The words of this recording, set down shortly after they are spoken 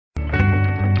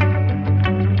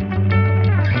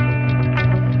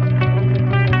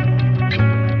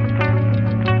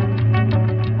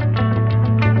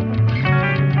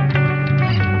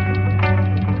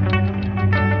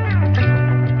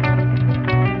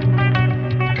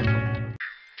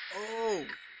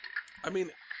mean,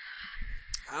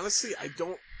 honestly, I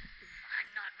don't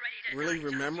really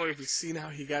remember if you've seen how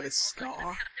he got his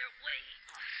scar.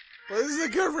 Well, this is a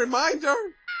good reminder.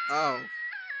 Oh.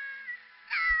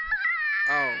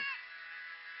 Oh.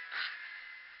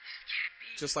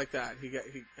 Just like that.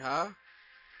 Huh?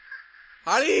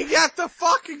 How did he get the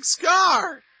fucking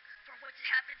scar?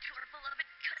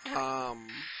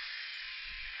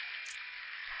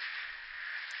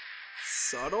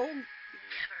 Subtle?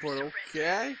 But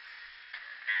okay.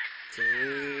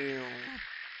 Damn.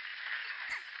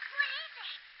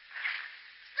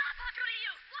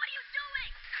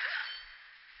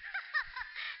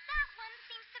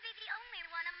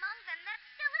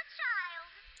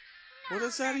 What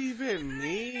does that even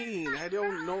mean? I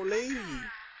don't know, lady.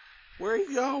 Where are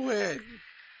you going?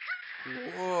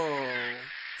 Whoa.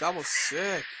 That was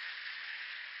sick.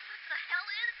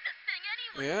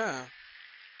 Yeah.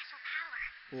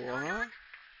 What?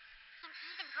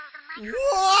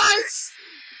 What?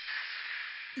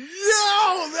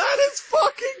 Yo, that is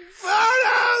fucking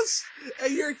badass!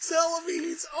 And you're telling me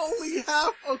he's only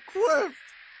half equipped?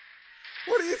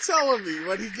 What are you telling me?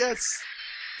 When he gets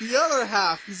the other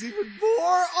half, he's even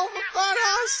more of a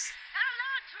badass?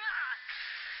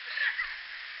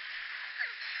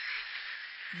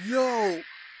 Yo,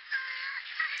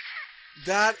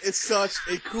 that is such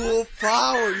a cool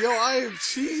power. Yo, I am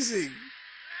cheesing.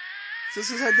 This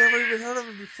is, I've never even heard of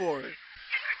it before.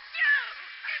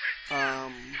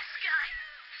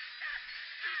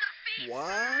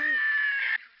 What?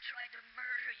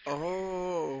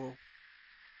 Oh.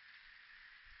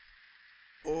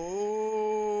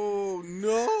 Oh,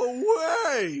 no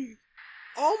way.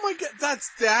 Oh my god, that's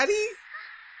Daddy?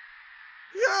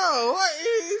 Yo,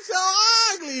 he's so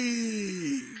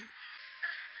ugly.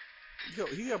 Yo,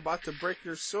 he about to break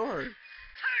your sword.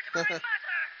 What? This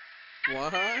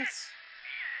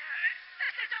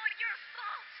is all your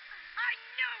fault. I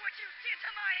know what you did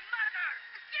to my mother.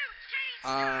 You changed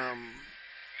her.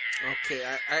 Okay,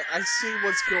 I see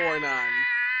what's going on.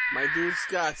 My dude's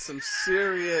got some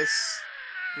serious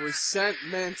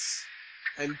resentments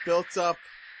and built up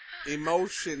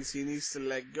emotions he needs to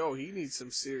let go. He needs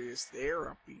some serious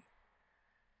therapy.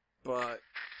 But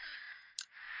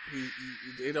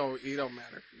it don't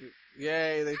matter.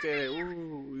 Yay, they did it.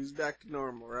 Ooh, he's back to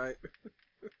normal, right?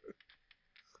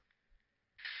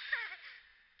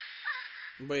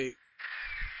 Wait.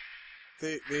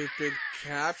 They've been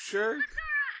captured?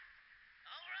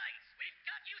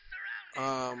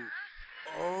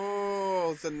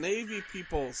 Oh, the Navy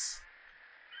peoples.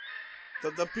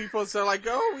 The peoples are like,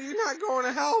 oh, you're not going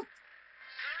to help.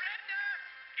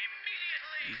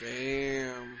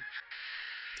 Damn.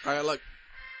 Alright, look.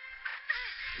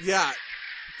 Yeah,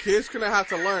 kid's gonna have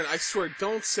to learn. I swear,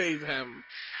 don't save him.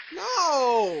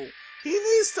 No! He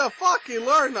needs to fucking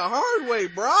learn the hard way,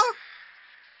 bruh.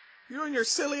 You and your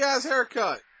silly ass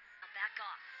haircut.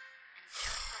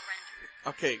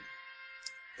 Okay.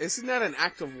 Isn't that an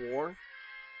act of war?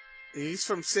 He's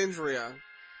from Sindria.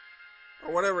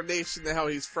 Or whatever nation the hell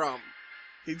he's from.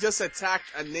 He just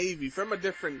attacked a navy from a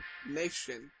different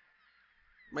nation.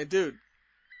 My dude,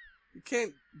 you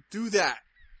can't do that.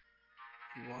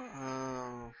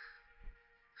 Wow.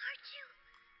 Aren't you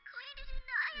going to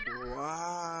deny it all?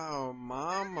 Wow,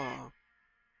 Mama.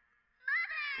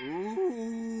 Mother! Ooh.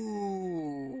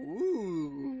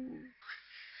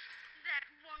 That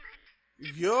woman.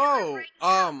 Yo,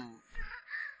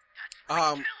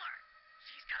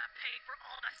 She's gotta pay for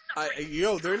all the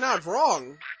yo, they're not wrong. my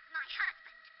husband.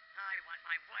 I want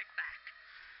my wife back.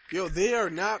 Yo, they are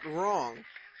not wrong.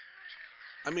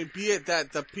 I mean, be it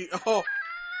that the oh,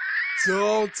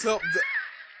 don't tell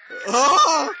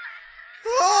oh,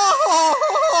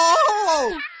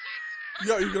 oh,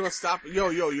 yo, you gonna stop? Yo,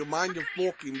 you mind your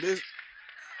walking this?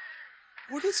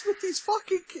 What is with these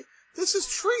fucking kids? This is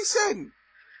treason.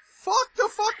 Fuck the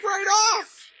fuck right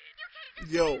off.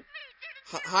 Yo,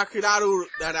 Hakiraru,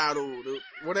 that Aru,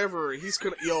 whatever. He's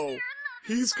gonna kill her.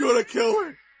 Come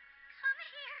here.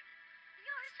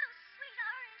 You're so sweet,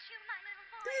 aren't you, my little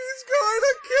boy? He's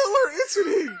gonna kill her, isn't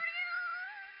he?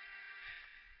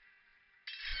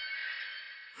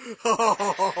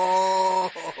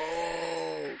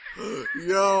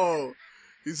 Yo,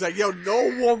 he's like, yo, no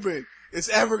woman is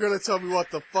ever gonna tell me what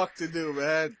the fuck to do,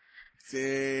 man.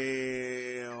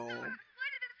 Damn. Why did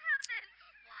this happen?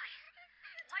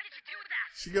 Why did you do that?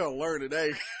 She gonna learn today.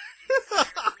 Wasn't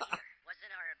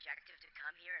our objective to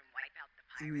come here and wipe out the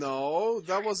pirates? No,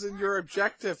 that wasn't your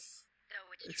objective.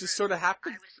 It just sort of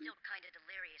happened. I was still kind of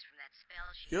delirious from that spell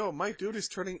she Yo, my dude is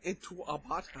turning into a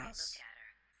When I badass. look at her,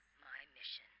 my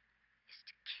mission is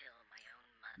to kill my own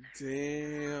mother.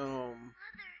 Damn.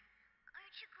 Mother,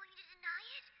 aren't you going to deny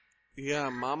Yeah,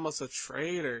 Mama's a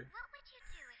traitor. What would you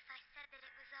do if I said that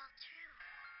it was all true?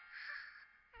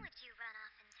 Would you run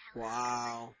off and tell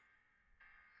Wow.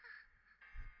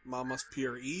 Mama's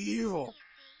pure evil. You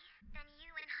see, then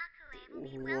you and Hakuei will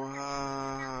be welcome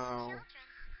Wow. children,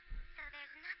 so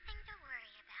there's nothing to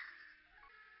worry about.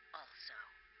 Also,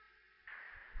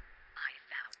 I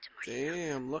vowed to myself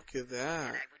Damn, look at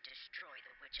that. that I would destroy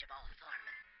the Witch of all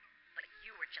Tharman. But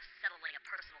you were just settling a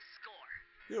personal score.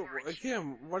 Yo, weren't you?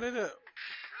 again, what did it...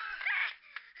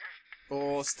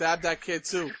 Oh, stab that kid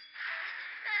too.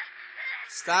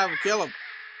 Stab him, kill him.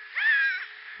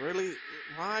 Really?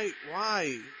 Why?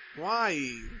 Why? Why?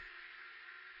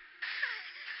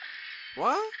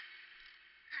 What?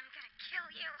 I'm gonna kill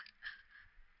you.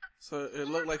 So it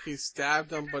looked like he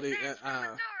stabbed him, but he...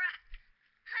 I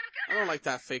don't like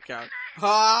that fake out.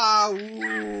 Ah!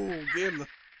 Ooh! Give him the...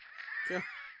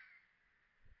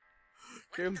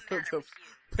 Give him the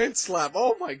pin slap.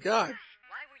 Oh my god!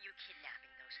 Why were you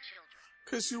kidnapping those children?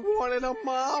 Cause you wanted a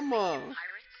mama. Pirates?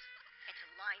 And to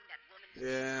line that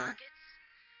woman's Yeah. pockets?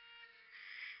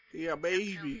 Yeah,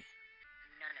 baby.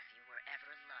 None of you were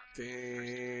ever loved.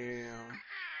 Damn.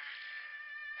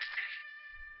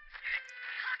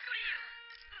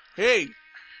 Hakuei! Hey!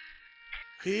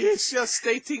 He is just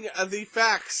stating the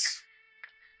facts.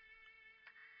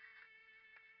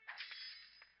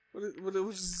 What is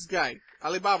this guy?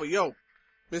 Alibaba, yo.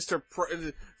 Mr.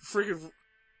 Freaking...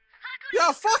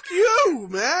 Yo, fuck you,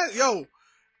 man! Yo!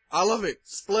 I love it.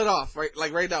 Split off, right?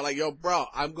 Like, right now. Like, yo, bro,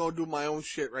 I'm gonna do my own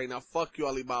shit right now. Fuck you,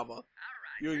 Alibaba.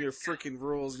 Alright, You and your freaking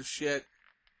rules and shit.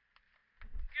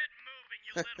 get moving,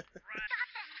 you little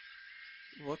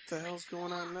brat. What the hell's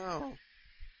going on now?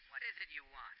 What is it you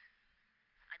want?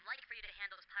 I'd like for you to hand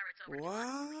those pirates over to us.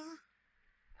 What?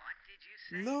 What did you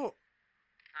say? No.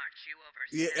 Aren't you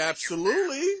Yeah, overstepping your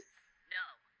absolutely. bounds? No,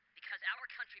 because our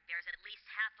country bears at least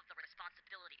half of the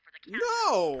responsibility for the capture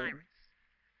No. of pirates.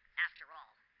 After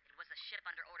all, it was a ship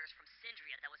under orders from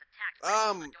Sindria that was attacked by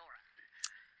Fedora.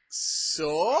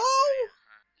 So?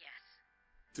 Yes.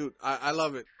 Dude, I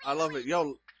love it. I love it. Yo, Now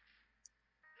look,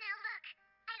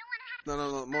 I don't want to have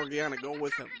no, Morgiana, go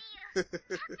with him. Talk things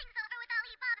over with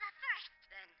Alibaba first.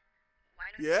 Then, why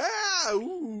don't you Yeah,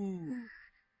 ooh.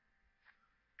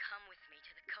 come with me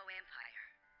to the Co-Empire?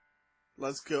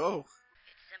 Let's go.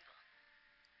 It's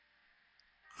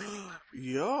simple.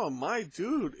 Yo, my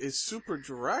dude is super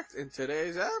direct in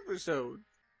today's episode.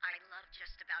 I love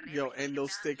just about Yo, everything and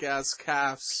those about thick you. ass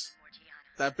calves. Please,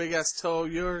 Morgiana. That big ass toe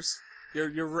of yours.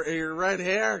 Your red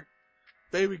hair.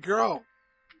 Baby girl.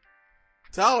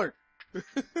 Tell her. I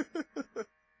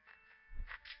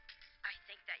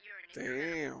think that you're an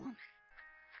incredible Damn. woman.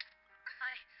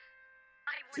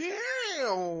 I want to marry you.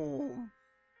 Damn.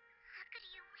 How could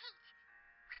you wait?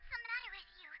 What's the matter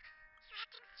with you? You're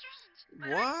acting strange. But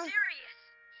But what? I'm serious.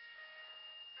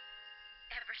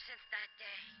 Ever since that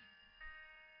day,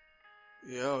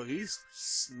 Yo, he's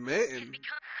it's smitten.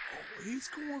 become... Oh, he's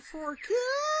going for a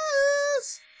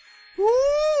kiss. Woo!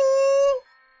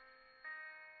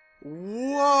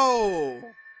 Whoa.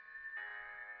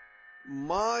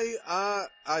 My,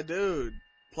 dude.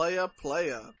 Playa. For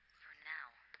now,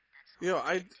 that's all Yo, I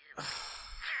I... can do.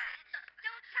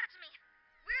 Don't touch me.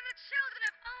 We're the children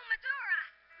of Omadora.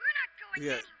 We're not going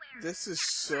Yeah, anywhere. this is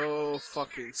so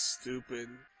fucking stupid.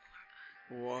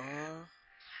 What?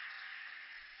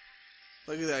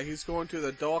 Look at that, he's going to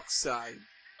the dark side.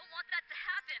 I want that to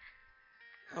happen.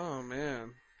 Oh,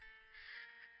 man.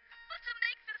 But to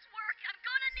make this work, I'm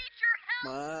gonna need your help.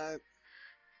 What?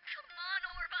 Come on,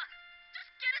 Orba.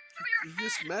 Just get it through your You head.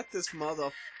 just met this mother...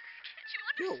 Can't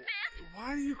you Yo, understand?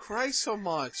 why do you cry so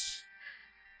much?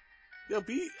 Yo,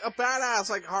 be a badass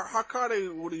like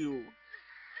Hakari. What are you?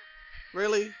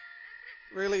 Really?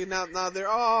 Really? Now they're...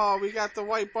 Oh, we got the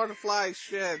white butterfly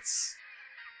shits.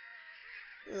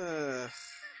 Ugh.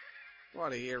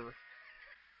 What a hero.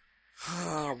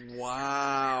 Oh,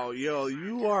 wow. Yo,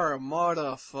 you are a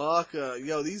motherfucker.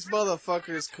 Yo, these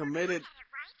motherfuckers committed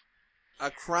a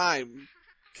crime.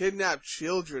 Kidnapped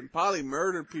children. Probably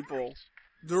murdered people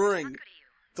during What could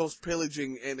you? those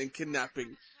pillaging and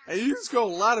kidnapping. And you just gonna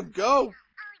let him go? That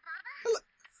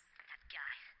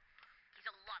guy. He's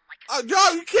a lot like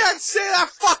Yo, you can't say that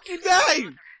fucking name!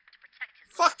 to protect his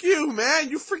Fuck you, man.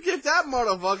 You forgive that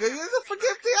motherfucker. You don't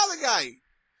forgive the other guy.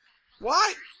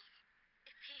 What? If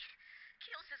he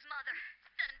kills his mother,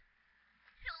 then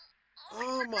he'll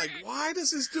Oh my, why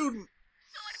does this dude... So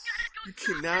I've gotta go You stop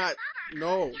cannot... his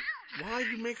No. mother. Why are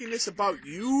you making this about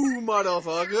you,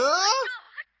 motherfucker?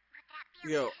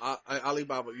 Yo,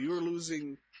 Alibaba, you were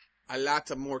losing a lot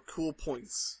of more cool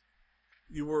points.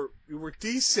 You were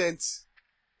decent,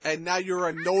 and now you're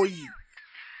annoying.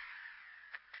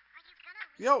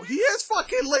 Yo, he is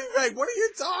fucking leaving. What are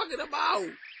you talking about?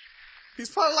 He's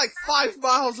probably like 5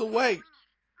 miles away.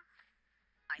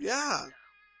 Yeah.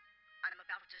 I'm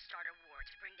about to start a war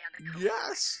to bring down the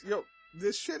Yes. Yo,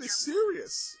 this shit is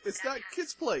serious. It's not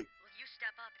kids play. Will you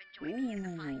step up and join me in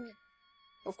the fight? Ooh.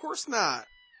 Of course not.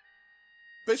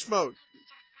 Bitch mode.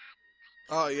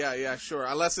 Oh, yeah, yeah, sure.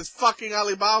 Unless it's fucking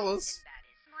Alibaba's.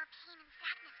 More pain and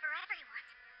sadness for everyone.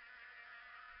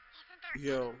 Isn't there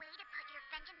Yo. any way to put your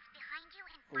vengeance behind you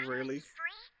and finally Really? be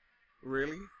free?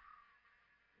 Really?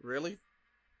 Really?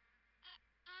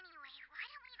 Anyway, why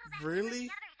don't we go back Really?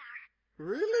 to where the others are?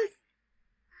 Really?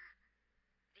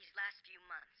 These last few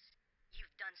months,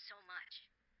 you've done so much.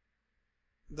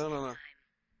 No, no, no. I'm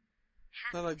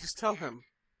No, no, happy just to tell have him.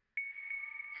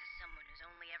 As someone who's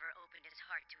only ever opened his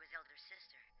heart to his elder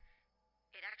sister,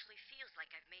 it actually feels like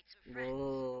I've made some friends.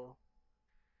 Whoa.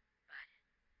 But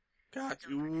God,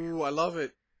 ooh, I love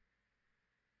it.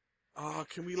 Oh,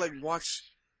 can we, like, watch...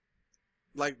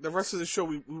 Like, the rest of the show,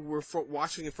 we were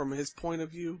watching it from his point of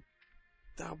view?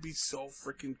 That would be so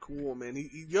freaking cool, man.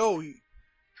 please come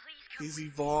He's with me.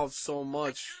 evolved so I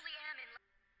much. truly am in love.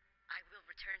 I will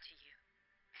return to you.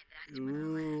 And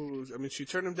that's Ooh, I mean, she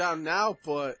turned him down now,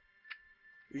 but...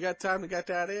 You got time to get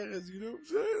that ass, you know what I'm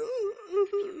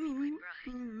saying?